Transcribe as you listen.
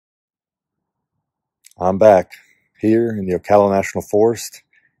I'm back here in the Ocala National Forest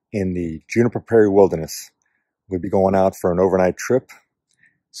in the Juniper Prairie Wilderness. We'll be going out for an overnight trip,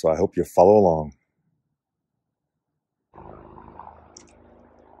 so I hope you follow along.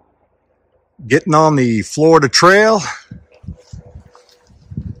 Getting on the Florida Trail.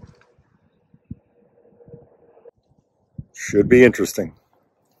 Should be interesting.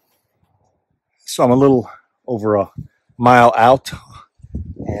 So I'm a little over a mile out,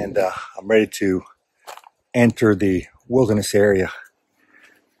 and I'm ready to enter the wilderness area.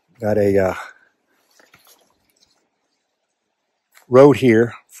 Got a road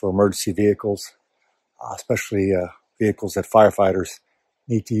here for emergency vehicles, especially vehicles that firefighters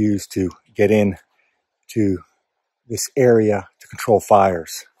need to use to get in to this area to control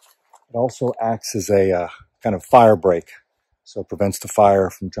fires. It also acts as a kind of fire break, so it prevents the fire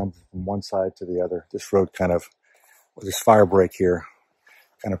from jumping from one side to the other. This road kind of, or this fire break here,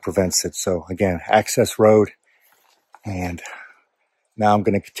 kind of prevents it. So again, access road, and now I'm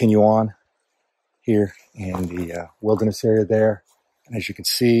going to continue on here in the wilderness area there. And as you can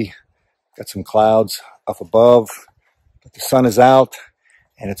see, got some clouds up above, but the sun is out,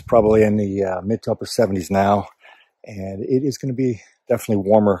 and it's probably in the mid to upper 70s now. And it is going to be definitely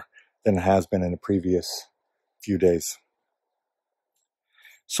warmer than it has been in the previous few days.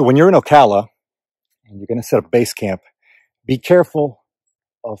 So when you're in Ocala and you're going to set up base camp, be careful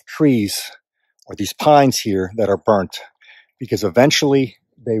of trees or these pines here that are burnt, because eventually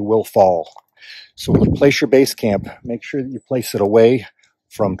they will fall. So when you place your base camp, make sure that you place it away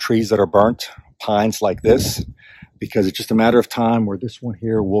from trees that are burnt, pines like this, because it's just a matter of time where this one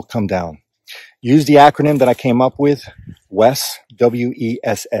here will come down. Use the acronym that I came up with, WESS,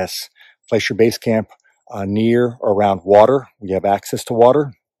 W-E-S-S. Place your base camp near or around water where you have access to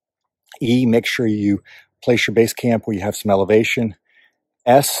water. E, make sure you place your base camp where you have some elevation.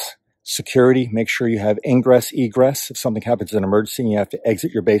 S, security, make sure you have ingress, egress. If something happens in an emergency and you have to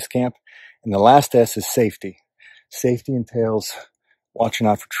exit your base camp. And the last S is safety. Safety entails watching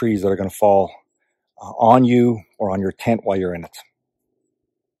out for trees that are going to fall on you or on your tent while you're in it.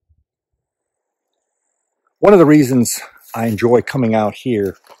 One of the reasons I enjoy coming out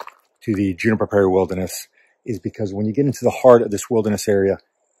here to the Juniper Prairie Wilderness is because when you get into the heart of this wilderness area,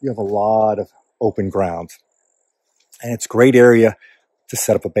 you have a lot of open ground. And it's a great area to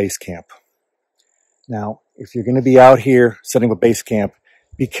set up a base camp. Now, if you're going to be out here setting up a base camp,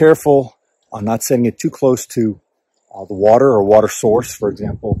 be careful on not setting it too close to the water or water source. For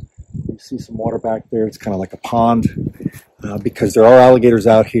example, you see some water back there. It's kind of like a pond because there are alligators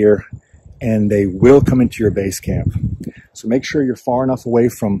out here and they will come into your base camp. So make sure you're far enough away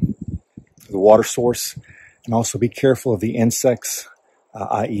from the water source, and also be careful of the insects,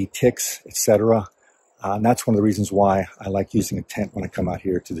 i.e. ticks, etc. And that's one of the reasons why I like using a tent when I come out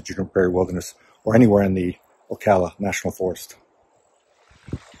here to the Juniper Prairie Wilderness or anywhere in the Ocala National Forest.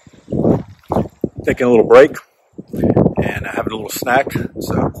 Taking a little break and having a little snack. It's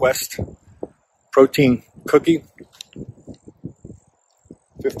a Quest protein cookie.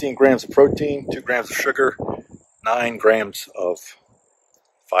 15 grams of protein, 2 grams of sugar, 9 grams of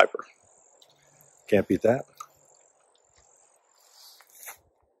fiber. Can't beat that.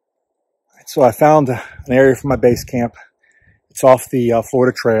 So I found an area for my base camp. It's off the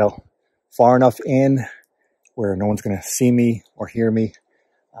Florida Trail, far enough in where no one's going to see me or hear me,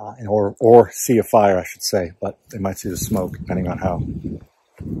 or see a fire, I should say. But they might see the smoke, depending on how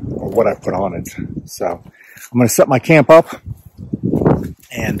or what I put on it. So I'm going to set my camp up,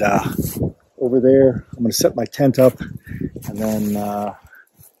 and over there I'm going to set my tent up, and then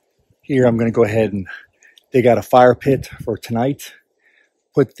here I'm going to go ahead and dig out a fire pit for tonight.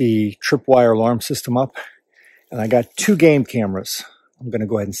 Put the tripwire alarm system up, and I got 2 game cameras I'm going to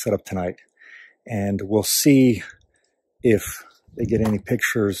go ahead and set up tonight, and we'll see if they get any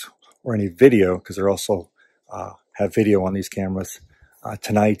pictures or any video, because they're also have video on these cameras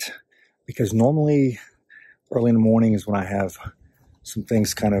tonight, because normally early in the morning is when I have some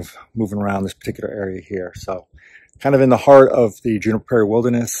things kind of moving around this particular area here. So kind of in the heart of the Juniper Prairie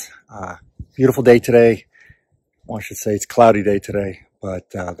Wilderness. Beautiful day today. Well, I should say it's a cloudy day today, but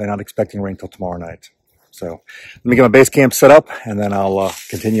they're not expecting rain till tomorrow night. So let me get my base camp set up, and then I'll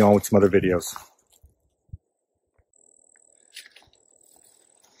continue on with some other videos.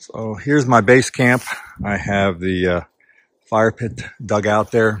 So here's my base camp. I have the fire pit dug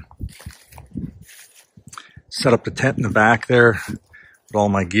out there. Set up the tent in the back there with all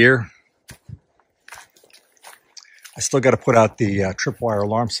my gear. I still got to put out the tripwire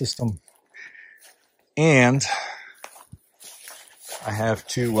alarm system. And I have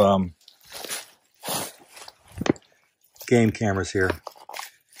 2 game cameras here.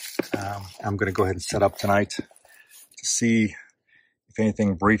 I'm going to go ahead and set up tonight to see if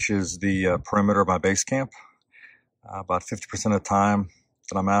anything breaches the perimeter of my base camp. About 50% of the time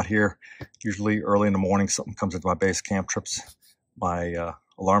that I'm out here, usually early in the morning, something comes into my base camp, trips my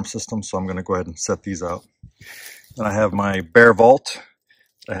alarm system. So I'm going to go ahead and set these out. Then I have my bare vault.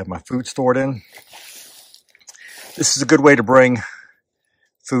 I have my food stored in. This is a good way to bring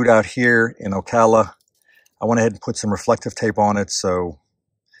food out here in Ocala. I went ahead and put some reflective tape on it so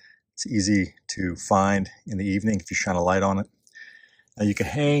it's easy to find in the evening if you shine a light on it. Now you can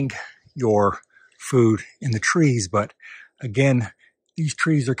hang your food in the trees, but again, these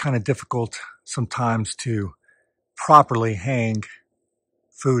trees are kind of difficult sometimes to properly hang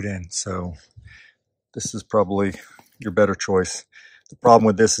food in. So this is probably your better choice. The problem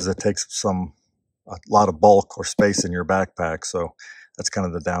with this is it takes a lot of bulk or space in your backpack. So that's kind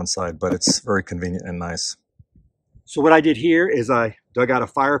of the downside, but it's very convenient and nice. So what I did here is I dug out a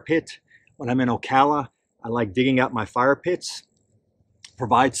fire pit. When I'm in Ocala, I like digging out my fire pits,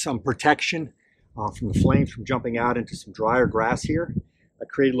 provide some protection from the flames from jumping out into some drier grass here. I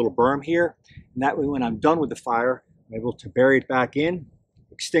create a little berm here, and that way when I'm done with the fire, I'm able to bury it back in,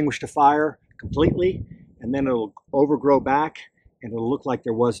 extinguish the fire completely, and then it'll overgrow back and it'll look like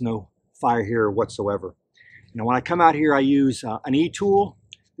there was no fire here whatsoever. Now when I come out here, I use an E-tool.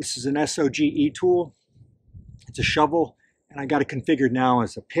 This is an SOG E-tool. It's a shovel, and I got it configured now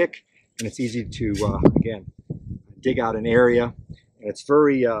as a pick, and it's easy to, again, dig out an area. And it's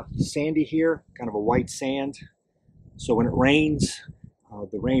very sandy here, kind of a white sand. So when it rains,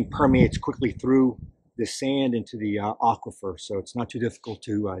 the rain permeates quickly through this sand into the aquifer. So it's not too difficult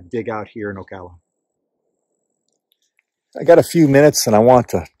to dig out here in Ocala. I got a few minutes and I want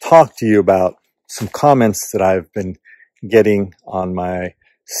to talk to you about some comments that I've been getting on my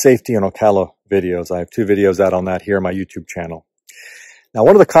Safety in Ocala videos. I have 2 videos out on that here on my YouTube channel. Now,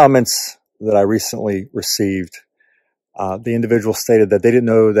 one of the comments that I recently received, the individual stated that they didn't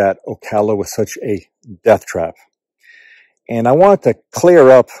know that Ocala was such a death trap. And I wanted to clear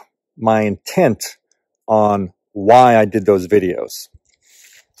up my intent on why I did those videos.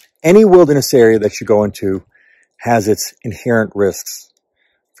 Any wilderness area that you go into has its inherent risks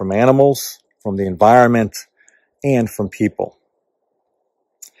from animals, from the environment, and from people.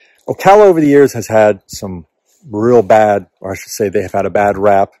 Ocala over the years has had some real bad, or I should say they have had a bad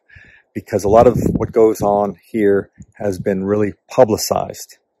rap, because a lot of what goes on here has been really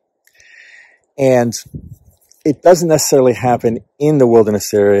publicized. And it doesn't necessarily happen in the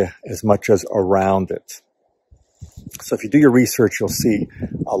wilderness area as much as around it. So if you do your research, you'll see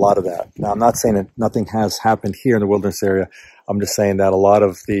a lot of that. Now, I'm not saying that nothing has happened here in the wilderness area. I'm just saying that a lot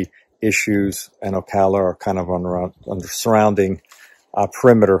of the issues in Ocala are kind of on the surrounding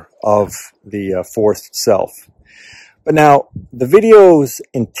perimeter of the forest itself. But now, the video's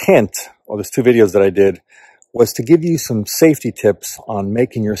intent, or those 2 videos that I did, was to give you some safety tips on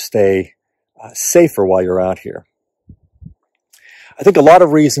making your stay safer while you're out here. I think a lot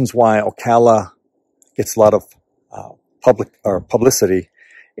of reasons why Ocala gets a lot of publicity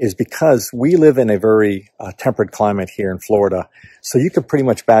is because we live in a very temperate climate here in Florida. So you can pretty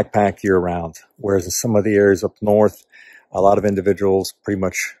much backpack year round, whereas in some of the areas up north, a lot of individuals pretty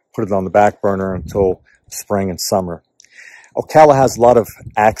much put it on the back burner until spring and summer. Ocala has a lot of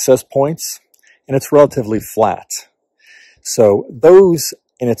access points, and it's relatively flat. So those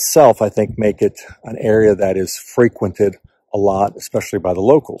in itself, I think, make it an area that is frequented a lot, especially by the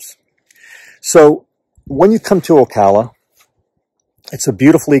locals. So when you come to Ocala, it's a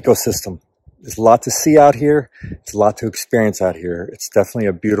beautiful ecosystem. There's a lot to see out here. There's a lot to experience out here. It's definitely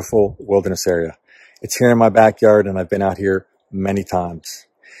a beautiful wilderness area. It's here in my backyard, and I've been out here many times.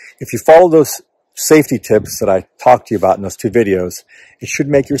 If you follow those safety tips that I talked to you about in those 2 videos, it should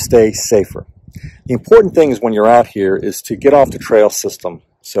make your stay safer. The important thing is when you're out here is to get off the trail system.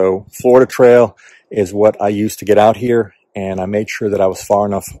 So Florida Trail is what I used to get out here, and I made sure that I was far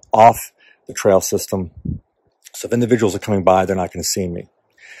enough off the trail system so if individuals are coming by, they're not going to see me.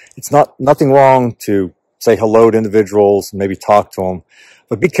 It's nothing wrong to say hello to individuals and maybe talk to them,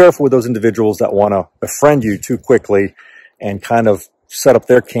 but be careful with those individuals that want to befriend you too quickly and kind of set up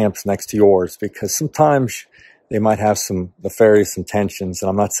their camps next to yours, because sometimes they might have some nefarious intentions. And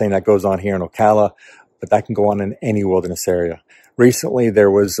I'm not saying that goes on here in Ocala, but that can go on in any wilderness area. Recently,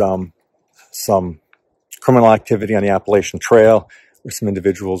 there was some criminal activity on the Appalachian Trail where some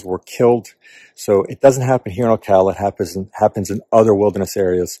individuals were killed. So it doesn't happen here in Ocala. It happens in other wilderness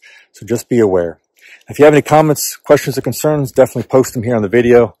areas. So just be aware. If you have any comments, questions, or concerns, definitely post them here on the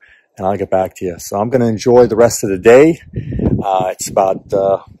video, and I'll get back to you. So I'm going to enjoy the rest of the day. It's about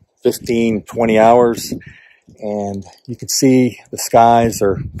 15, 20 hours, and you can see the skies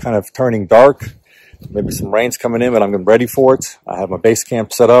are kind of turning dark. Maybe some rain's coming in, but I'm ready for it. I have my base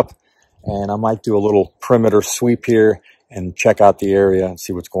camp set up, and I might do a little perimeter sweep here and check out the area and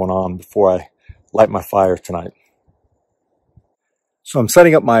see what's going on before I light my fire tonight. So I'm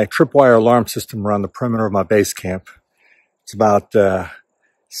setting up my tripwire alarm system around the perimeter of my base camp. It's about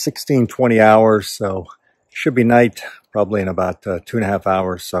 16, 20 hours, so it should be night probably in about 2.5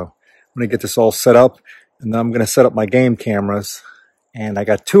 hours. So I'm going to get this all set up, and then I'm going to set up my game cameras, and I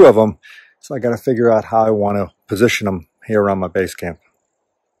got 2 of them, so I got to figure out how I want to position them here around my base camp.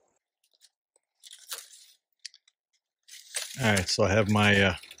 All right, so I have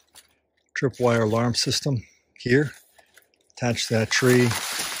my tripwire alarm system here, attached to that tree,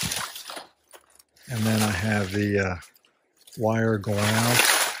 and then I have the wire going out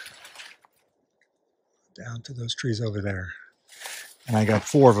down to those trees over there. And I got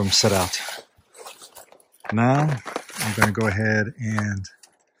 4 of them set out. Now I'm going to go ahead and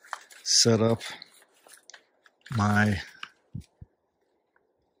set up my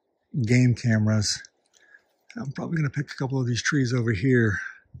game cameras. I'm probably going to pick a couple of these trees over here.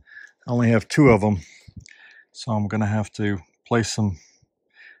 I only have 2 of them, so I'm going to have to place them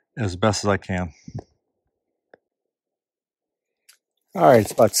as best as I can. All right,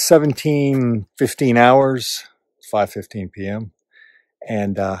 it's about 17-15 hours, 5:15 p.m.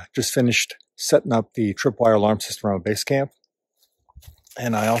 and just finished setting up the tripwire alarm system around base camp.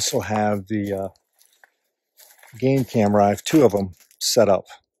 And I also have the game camera. I have 2 of them set up.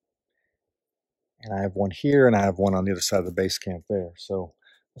 And I have one here and I have one on the other side of the base camp there. So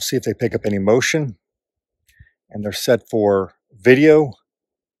we'll see if they pick up any motion. And they're set for video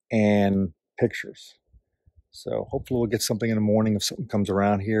and pictures. So hopefully we'll get something in the morning if something comes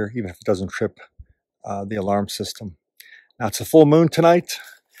around here, even if it doesn't trip the alarm system. Now it's a full moon tonight,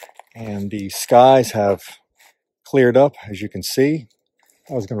 and the skies have cleared up, as you can see.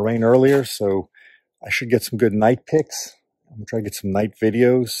 It was going to rain earlier, so I should get some good night pics. I'm going to try to get some night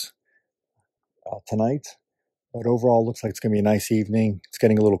videos tonight. But overall, it looks like it's going to be a nice evening. It's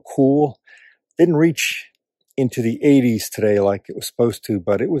getting a little cool. Didn't reach into the 80s today like it was supposed to,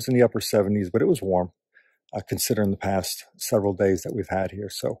 but it was in the upper 70s, but it was warm, considering the past several days that we've had here.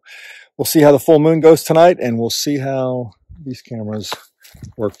 So we'll see how the full moon goes tonight, and we'll see how these cameras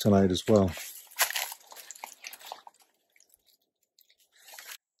work tonight as well.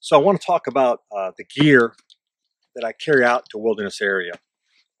 So I want to talk about the gear that I carry out to wilderness area.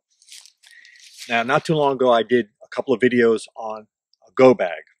 Now, not too long ago, I did a couple of videos on a go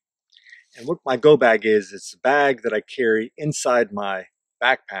bag. And what my go bag is, it's a bag that I carry inside my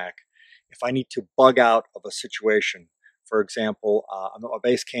backpack if I need to bug out of a situation. For example, I'm at my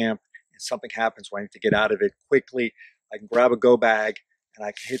base camp and something happens where I need to get out of it quickly. I can grab a go bag and I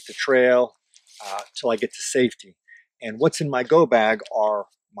can hit the trail till I get to safety. And what's in my go bag are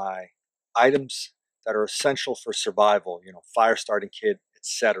my items that are essential for survival, fire starting kit,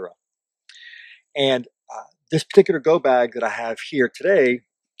 etc. And this particular go bag that I have here today,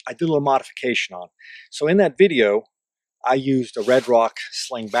 I did a little modification on. So in that video, I used a Red Rock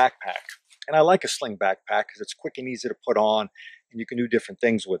sling backpack. And I like a sling backpack because it's quick and easy to put on and you can do different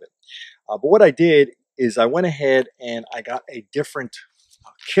things with it. But what I did is I went ahead and I got a different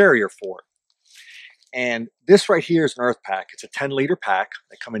carrier for it. And this right here is an earth pack. It's a 10-liter pack.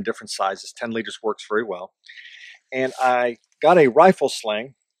 They come in different sizes. 10 liters works very well. And I got a rifle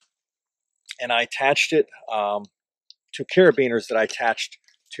sling and I attached it to carabiners that I attached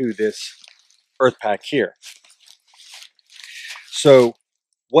to this earth pack here. So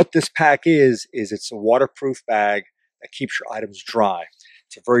what this pack is it's a waterproof bag that keeps your items dry.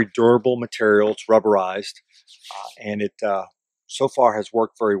 It's a very durable material. It's rubberized, and it so far has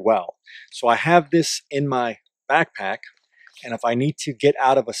worked very well. So I have this in my backpack, and if I need to get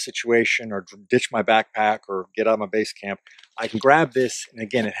out of a situation or ditch my backpack or get out of my base camp, I can grab this, and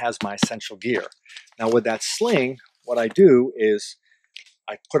again, it has my essential gear. Now with that sling, what I do is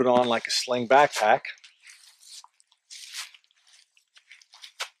I put it on like a sling backpack,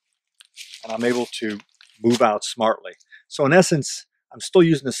 and I'm able to move out smartly. So in essence, I'm still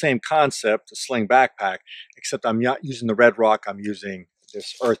using the same concept, a sling backpack, except I'm not using the Red Rock, I'm using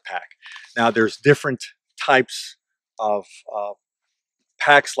this earth pack. Now there's different types of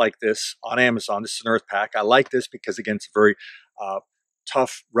packs like this on Amazon. This is an earth pack. I like this because again, it's a very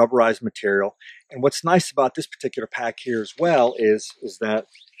tough rubberized material. And what's nice about this particular pack here as well is that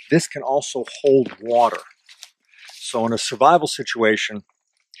this can also hold water. So in a survival situation,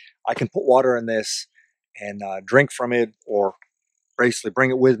 I can put water in this and drink from it, or basically bring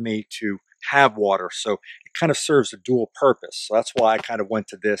it with me to have water. So it kind of serves a dual purpose. So that's why I kind of went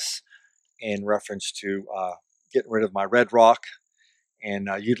to this in reference to getting rid of my red rock and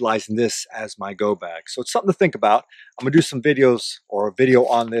utilizing this as my go bag. So it's something to think about. I'm gonna do some videos or a video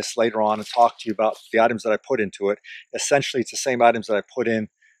on this later on and talk to you about the items that I put into it. Essentially, it's the same items that I put in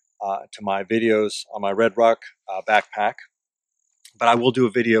to my videos on my red rock backpack. But I will do a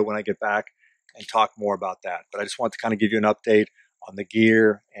video when I get back and talk more about that. But I just want to kind of give you an update on the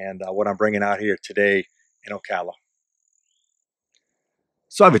gear and what I'm bringing out here today in Ocala.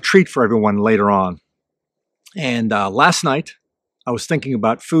 So I have a treat for everyone later on. And last night, I was thinking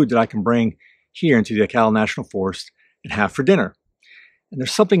about food that I can bring here into the Ocala National Forest and have for dinner. And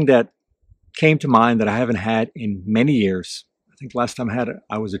there's something that came to mind that I haven't had in many years. I think last time I had it,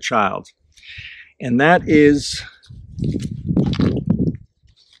 I was a child. And that is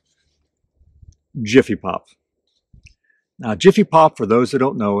Jiffy Pop. Now, Jiffy Pop, for those that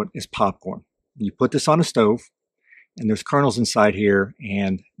don't know it, is popcorn. You put this on a stove, and there's kernels inside here,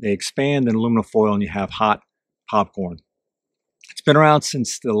 and they expand in aluminum foil, and you have hot popcorn. It's been around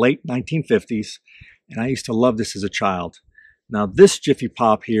since the late 1950s, and I used to love this as a child. Now, this Jiffy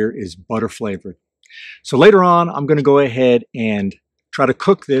Pop here is butter flavored. So later on, I'm going to go ahead and try to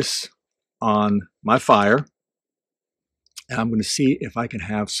cook this on my fire, and I'm going to see if I can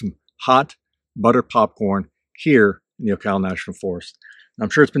have some hot butter popcorn here in the Ocala National Forest. And I'm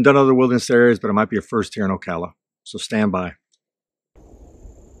sure it's been done in other wilderness areas, but it might be a first here in Ocala. So stand by.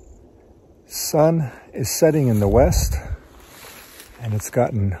 Sun is setting in the west, and it's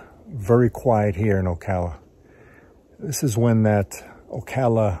gotten very quiet here in Ocala. This is when that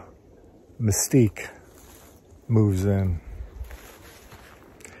Ocala mystique moves in.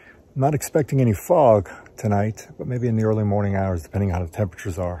 I'm not expecting any fog tonight, but maybe in the early morning hours, depending on how the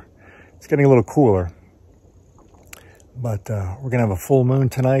temperatures are. It's getting a little cooler, but we're gonna have a full moon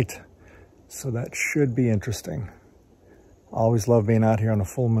tonight, so that should be interesting. I always love being out here on a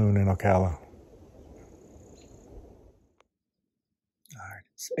full moon in Ocala. All right,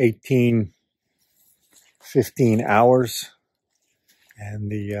 it's 15 hours,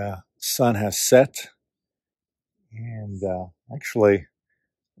 and the sun has set, and actually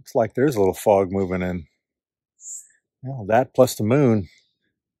looks like there's a little fog moving in. Well, that plus the moon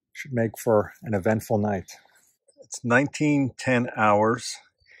should make for an eventful night. It's 19:10 hours,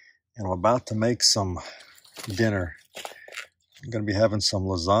 and I'm about to make some dinner. I'm going to be having some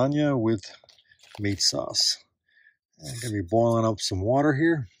lasagna with meat sauce. I'm going to be boiling up some water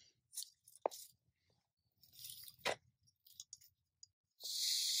here.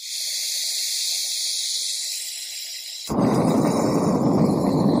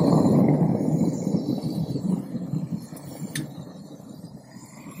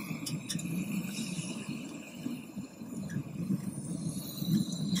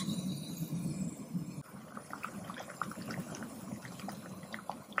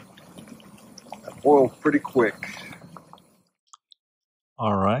 Boiled pretty quick.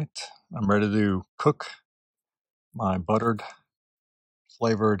 All right, I'm ready to cook my buttered,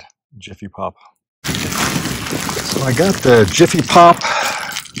 flavored Jiffy Pop. So I got the Jiffy Pop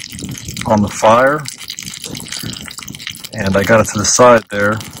on the fire, and I got it to the side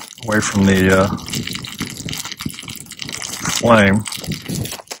there, away from the flame.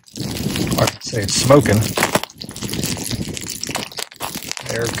 I could say it's smoking.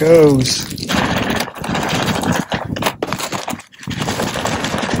 There it goes.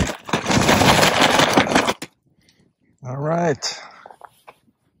 All right,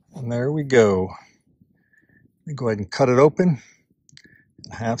 and there we go. Let me go ahead and cut it open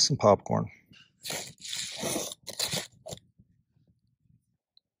and have some popcorn.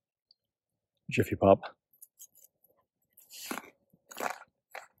 Jiffy Pop.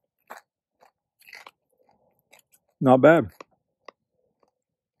 Not bad.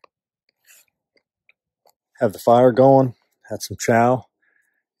 Have the fire going, had some chow,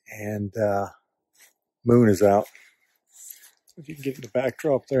 and moon is out. If you can get the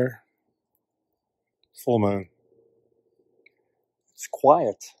backdrop there, full moon. It's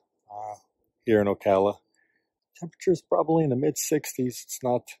quiet here in Ocala. Temperature is probably in the mid 60s. It's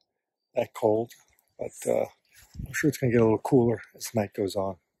not that cold, but I'm sure it's going to get a little cooler as the night goes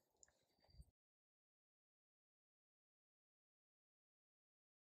on.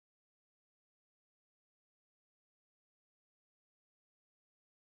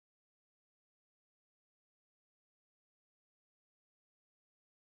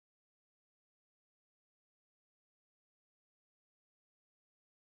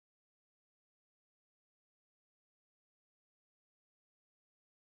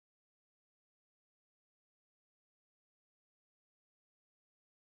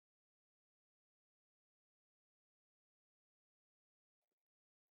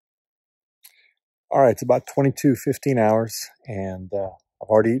 All right, it's about 22:15 hours, and I've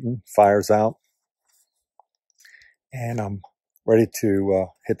already eaten, fire's out, and I'm ready to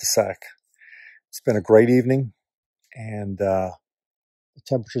hit the sack. It's been a great evening, and the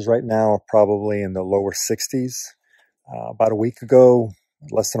temperatures right now are probably in the lower 60s. About a week ago,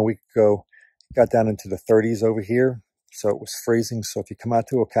 less than a week ago, it got down into the 30s over here, so it was freezing. So if you come out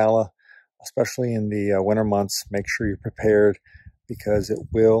to Ocala, especially in the winter months, make sure you're prepared because it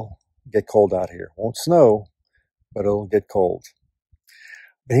will get cold out here. It won't snow, but it'll get cold.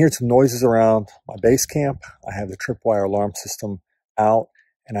 Been hearing some noises around my base camp. I have the tripwire alarm system out,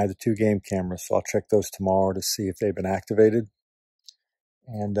 and I have the 2 game cameras, so I'll check those tomorrow to see if they've been activated.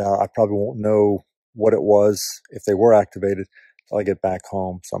 And I probably won't know what it was if they were activated until I get back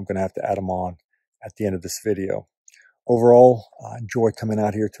home, so I'm going to have to add them on at the end of this video. Overall, I enjoy coming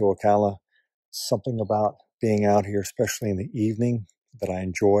out here to Ocala. Something about being out here, especially in the evening, that I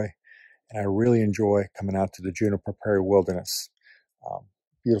enjoy. And I really enjoy coming out to the Juniper Prairie Wilderness.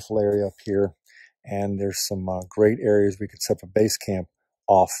 Beautiful area up here. And there's some great areas we could set up a base camp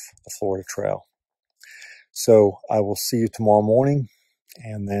off the Florida Trail. So I will see you tomorrow morning.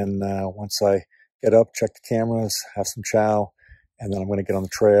 And then once I get up, check the cameras, have some chow, and then I'm going to get on the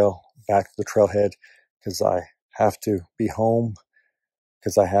trail, back to the trailhead, because I have to be home,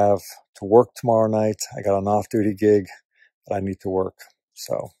 because I have to work tomorrow night. I got an off-duty gig that I need to work.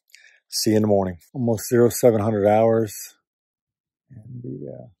 So see you in the morning. Almost 0700 hours. And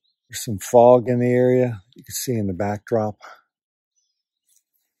there's some fog in the area. You can see in the backdrop.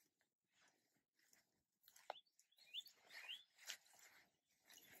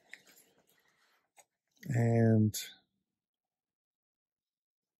 And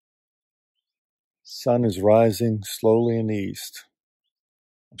sun is rising slowly in the east.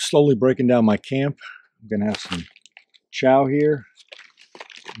 I'm slowly breaking down my camp. I'm going to have some chow here,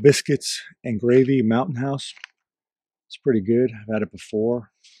 biscuits and gravy, Mountain House. It's pretty good. I've had it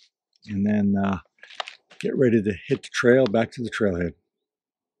before. And then get ready to hit the trail, back to the trailhead.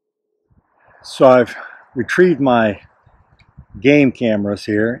 So I've retrieved my game cameras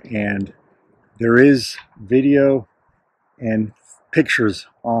here, and there is video and pictures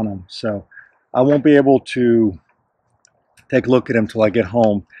on them. So I won't be able to take a look at them until I get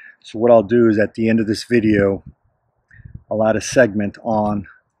home. So what I'll do is at the end of this video, I'll add a segment on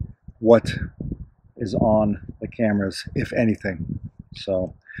what is on the cameras, if anything.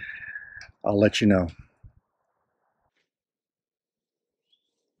 So I'll let you know.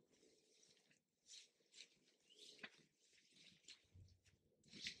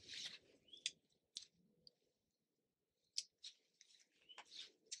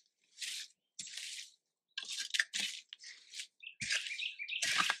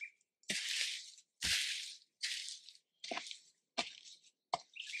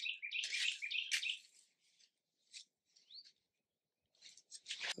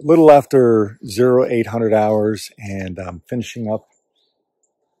 A little after 0800 hours, and I'm finishing up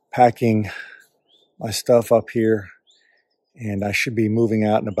packing my stuff up here, and I should be moving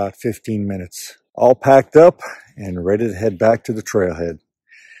out in about 15 minutes. All packed up and ready to head back to the trailhead.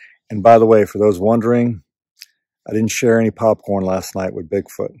 And by the way, for those wondering, I didn't share any popcorn last night with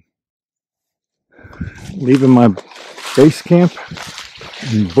Bigfoot. Leaving my base camp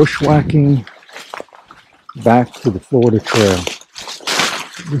and bushwhacking back to the Florida Trail.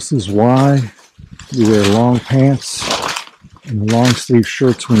 This is why you wear long pants and long sleeve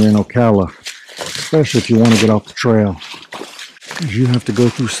shirts when you're in Ocala, especially if you want to get off the trail, because you have to go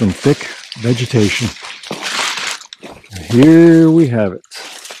through some thick vegetation. Here we have it,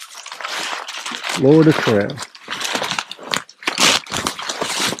 Florida Trail.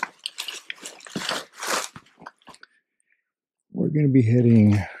 We're going to be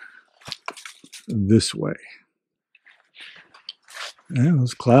heading this way. Yeah,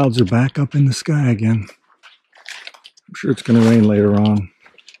 those clouds are back up in the sky again. I'm sure it's going to rain later on.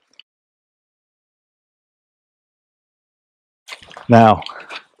 Now,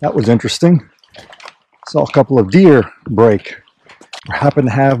 that was interesting. Saw a couple of deer break. I happened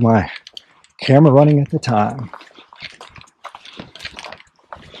to have my camera running at the time.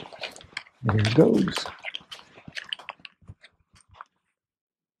 There it goes.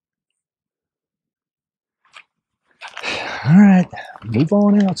 All right, move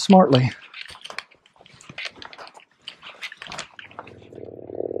on out smartly.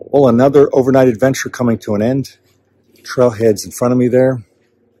 Well, another overnight adventure coming to an end. Trailheads in front of me there.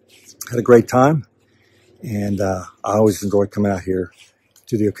 Had a great time, and I always enjoy coming out here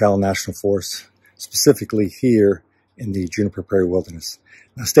to the Ocala National Forest, specifically here in the Juniper Prairie Wilderness.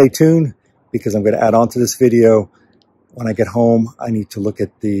 Now stay tuned, because I'm going to add on to this video when I get home, I need to look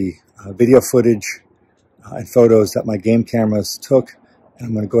at the video footage and photos that my game cameras took. And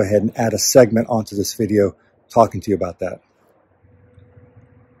I'm going to go ahead and add a segment onto this video talking to you about that.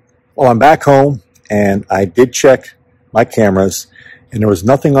 Well, I'm back home and I did check my cameras, and there was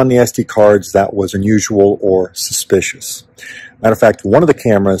nothing on the SD cards that was unusual or suspicious. Matter of fact, one of the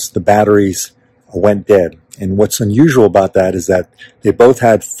cameras, the batteries went dead. And what's unusual about that is that they both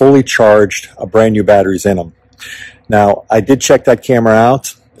had fully charged brand new batteries in them. Now, I did check that camera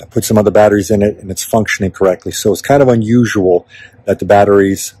out. I put some other batteries in it and it's functioning correctly. So it's kind of unusual that the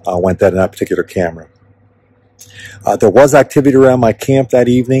batteries went dead in that particular camera. There was activity around my camp that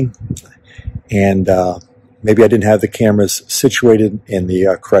evening, and maybe I didn't have the cameras situated in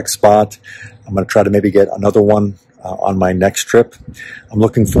the correct spot. I'm going to try to maybe get another one on my next trip. I'm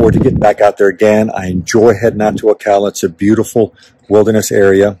looking forward to getting back out there again. I enjoy heading out to Ocala. It's a beautiful wilderness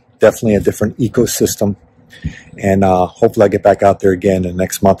area, definitely a different ecosystem. And hopefully I get back out there again in the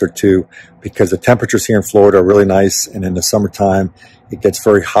next month or two, because the temperatures here in Florida are really nice, and in the summertime it gets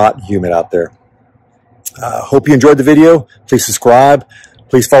very hot and humid out there. Hope you enjoyed the video. Please subscribe.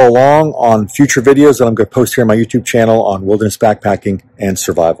 Please follow along on future videos that I'm going to post here on my YouTube channel on wilderness backpacking and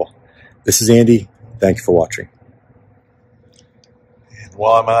survival. This is Andy. Thank you for watching. And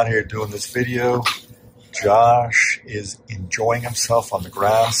while I'm out here doing this video, Josh is enjoying himself on the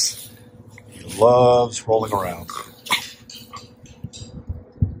grass. He loves rolling around.